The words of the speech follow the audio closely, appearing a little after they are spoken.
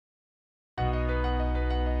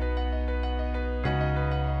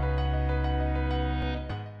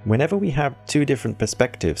Whenever we have two different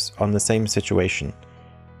perspectives on the same situation,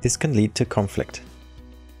 this can lead to conflict.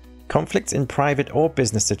 Conflicts in private or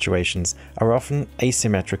business situations are often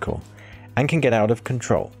asymmetrical and can get out of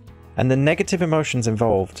control, and the negative emotions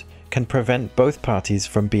involved can prevent both parties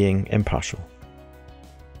from being impartial.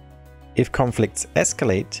 If conflicts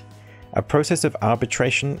escalate, a process of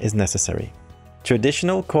arbitration is necessary.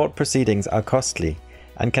 Traditional court proceedings are costly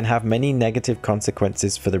and can have many negative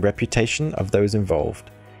consequences for the reputation of those involved,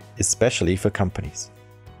 especially for companies.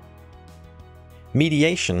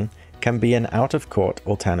 Mediation can be an out-of-court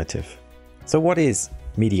alternative. So what is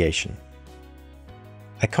mediation?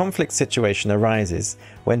 A conflict situation arises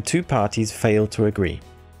when two parties fail to agree.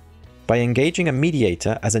 By engaging a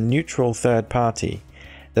mediator as a neutral third party,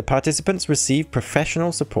 the participants receive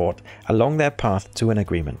professional support along their path to an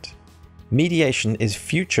agreement. Mediation is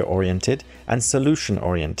future-oriented and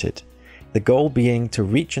solution-oriented, the goal being to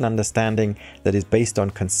reach an understanding that is based on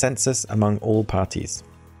consensus among all parties.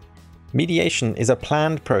 Mediation is a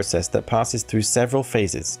planned process that passes through several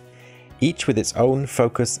phases, each with its own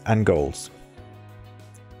focus and goals.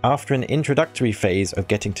 After an introductory phase of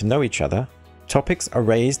getting to know each other, topics are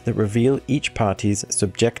raised that reveal each party's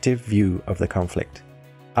subjective view of the conflict.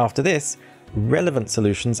 After this, relevant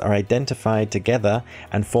solutions are identified together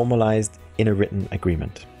and formalized in a written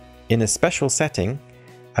agreement. In a special setting,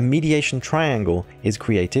 a mediation triangle is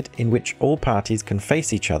created in which all parties can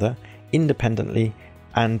face each other independently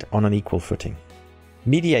and on an equal footing.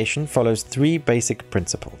 Mediation follows three basic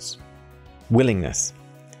principles. Willingness.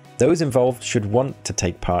 Those involved should want to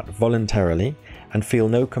take part voluntarily and feel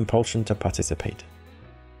no compulsion to participate.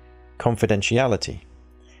 Confidentiality.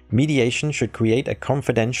 Mediation should create a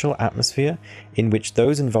confidential atmosphere in which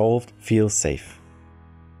those involved feel safe.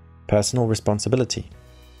 Personal responsibility.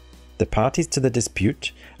 The parties to the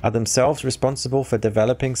dispute are themselves responsible for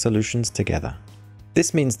developing solutions together.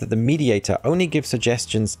 This means that the mediator only gives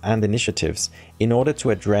suggestions and initiatives in order to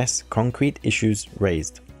address concrete issues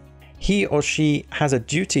raised. He or she has a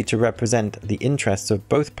duty to represent the interests of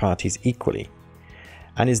both parties equally,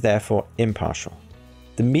 and is therefore impartial.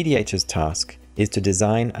 The mediator's task is to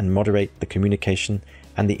design and moderate the communication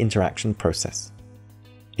and the interaction process.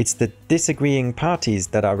 It's the disagreeing parties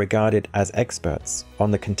that are regarded as experts on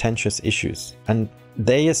the contentious issues, and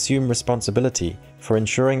they assume responsibility for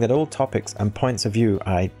ensuring that all topics and points of view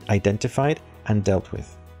are identified and dealt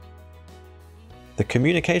with. The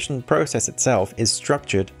communication process itself is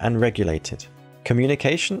structured and regulated.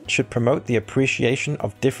 Communication should promote the appreciation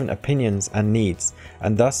of different opinions and needs,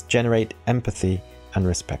 and thus generate empathy and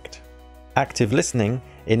respect. Active listening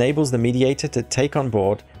enables the mediator to take on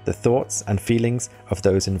board the thoughts and feelings of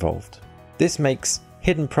those involved. This makes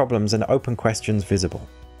hidden problems and open questions visible.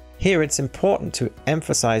 Here it's important to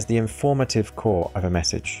emphasize the informative core of a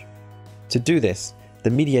message. To do this, the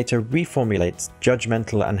mediator reformulates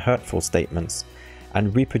judgmental and hurtful statements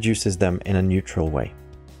and reproduces them in a neutral way.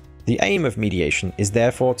 The aim of mediation is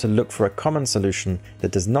therefore to look for a common solution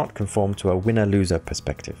that does not conform to a winner-loser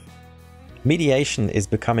perspective. Mediation is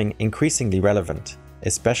becoming increasingly relevant,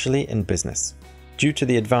 especially in business. Due to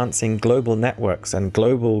the advancing global networks and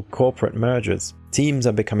global corporate mergers, teams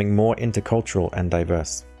are becoming more intercultural and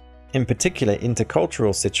diverse. In particular,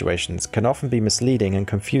 intercultural situations can often be misleading and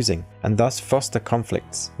confusing, and thus foster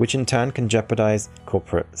conflicts, which in turn can jeopardize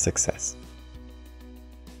corporate success.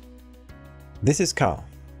 This is Carl.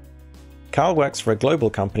 Carl works for a global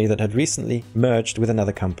company that had recently merged with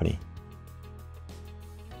another company.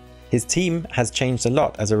 His team has changed a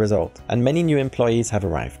lot as a result, and many new employees have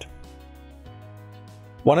arrived.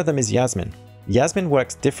 One of them is Yasmin. Yasmin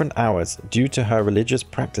works different hours due to her religious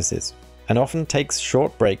practices, and often takes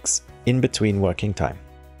short breaks in between working time.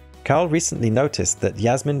 Carl recently noticed that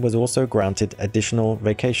Yasmin was also granted additional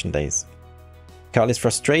vacation days. Carl is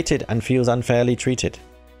frustrated and feels unfairly treated.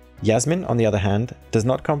 Yasmin, on the other hand, does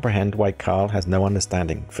not comprehend why Carl has no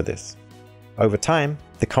understanding for this. Over time,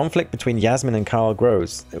 the conflict between Yasmin and Carl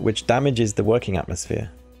grows, which damages the working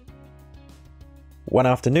atmosphere. One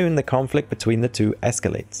afternoon, the conflict between the two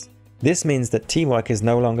escalates. This means that teamwork is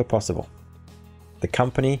no longer possible. The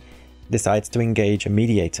company decides to engage a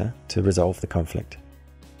mediator to resolve the conflict.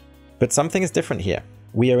 But something is different here.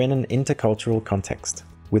 We are in an intercultural context.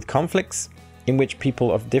 With conflicts in which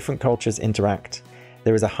people of different cultures interact,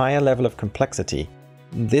 there is a higher level of complexity.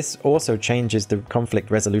 This also changes the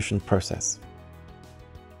conflict resolution process.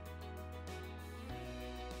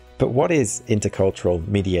 But what is intercultural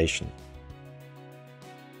mediation?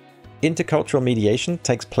 Intercultural mediation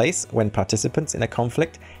takes place when participants in a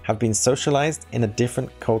conflict have been socialized in a different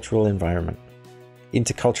cultural environment.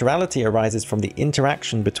 Interculturality arises from the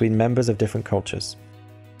interaction between members of different cultures.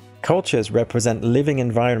 Cultures represent living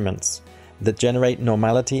environments that generate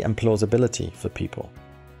normality and plausibility for people.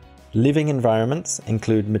 Living environments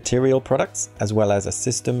include material products as well as a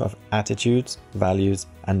system of attitudes, values,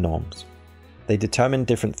 and norms. They determine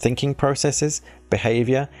different thinking processes,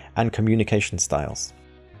 behavior, and communication styles.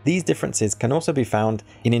 These differences can also be found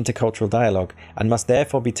in intercultural dialogue and must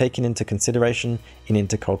therefore be taken into consideration in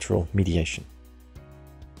intercultural mediation.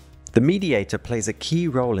 The mediator plays a key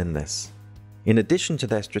role in this. In addition to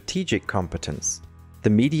their strategic competence, the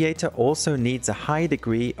mediator also needs a high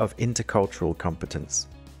degree of intercultural competence.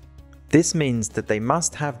 This means that they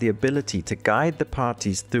must have the ability to guide the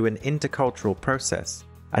parties through an intercultural process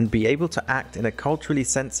and be able to act in a culturally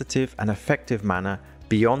sensitive and effective manner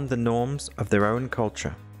beyond the norms of their own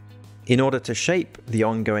culture. In order to shape the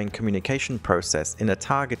ongoing communication process in a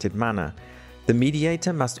targeted manner, the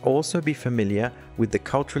mediator must also be familiar with the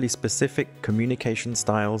culturally specific communication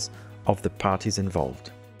styles of the parties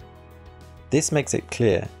involved. This makes it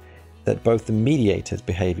clear that both the mediator's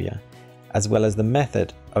behavior as well as the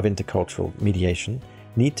method of intercultural mediation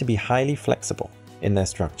need to be highly flexible in their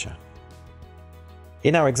structure.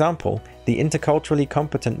 In our example, the interculturally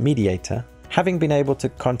competent mediator, having been able to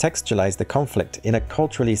contextualize the conflict in a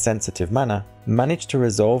culturally sensitive manner, managed to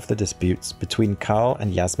resolve the disputes between Karl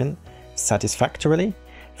and Yasmin satisfactorily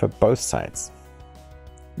for both sides.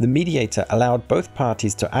 The mediator allowed both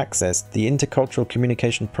parties to access the intercultural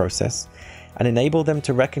communication process and enable them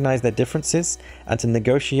to recognize their differences and to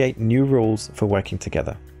negotiate new rules for working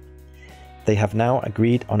together. They have now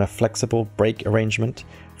agreed on a flexible break arrangement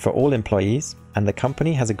for all employees, and the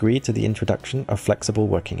company has agreed to the introduction of flexible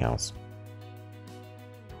working hours.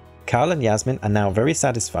 Karl and Yasmin are now very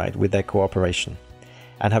satisfied with their cooperation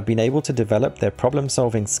and have been able to develop their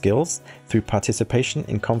problem-solving skills through participation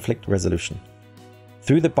in conflict resolution.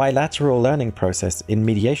 Through the bilateral learning process in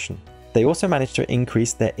mediation, they also managed to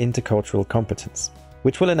increase their intercultural competence,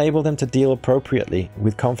 which will enable them to deal appropriately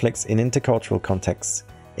with conflicts in intercultural contexts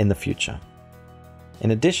in the future.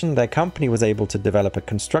 In addition, their company was able to develop a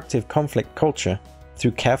constructive conflict culture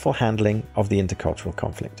through careful handling of the intercultural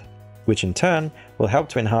conflict, which in turn will help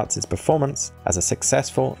to enhance its performance as a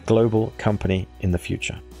successful global company in the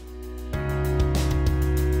future.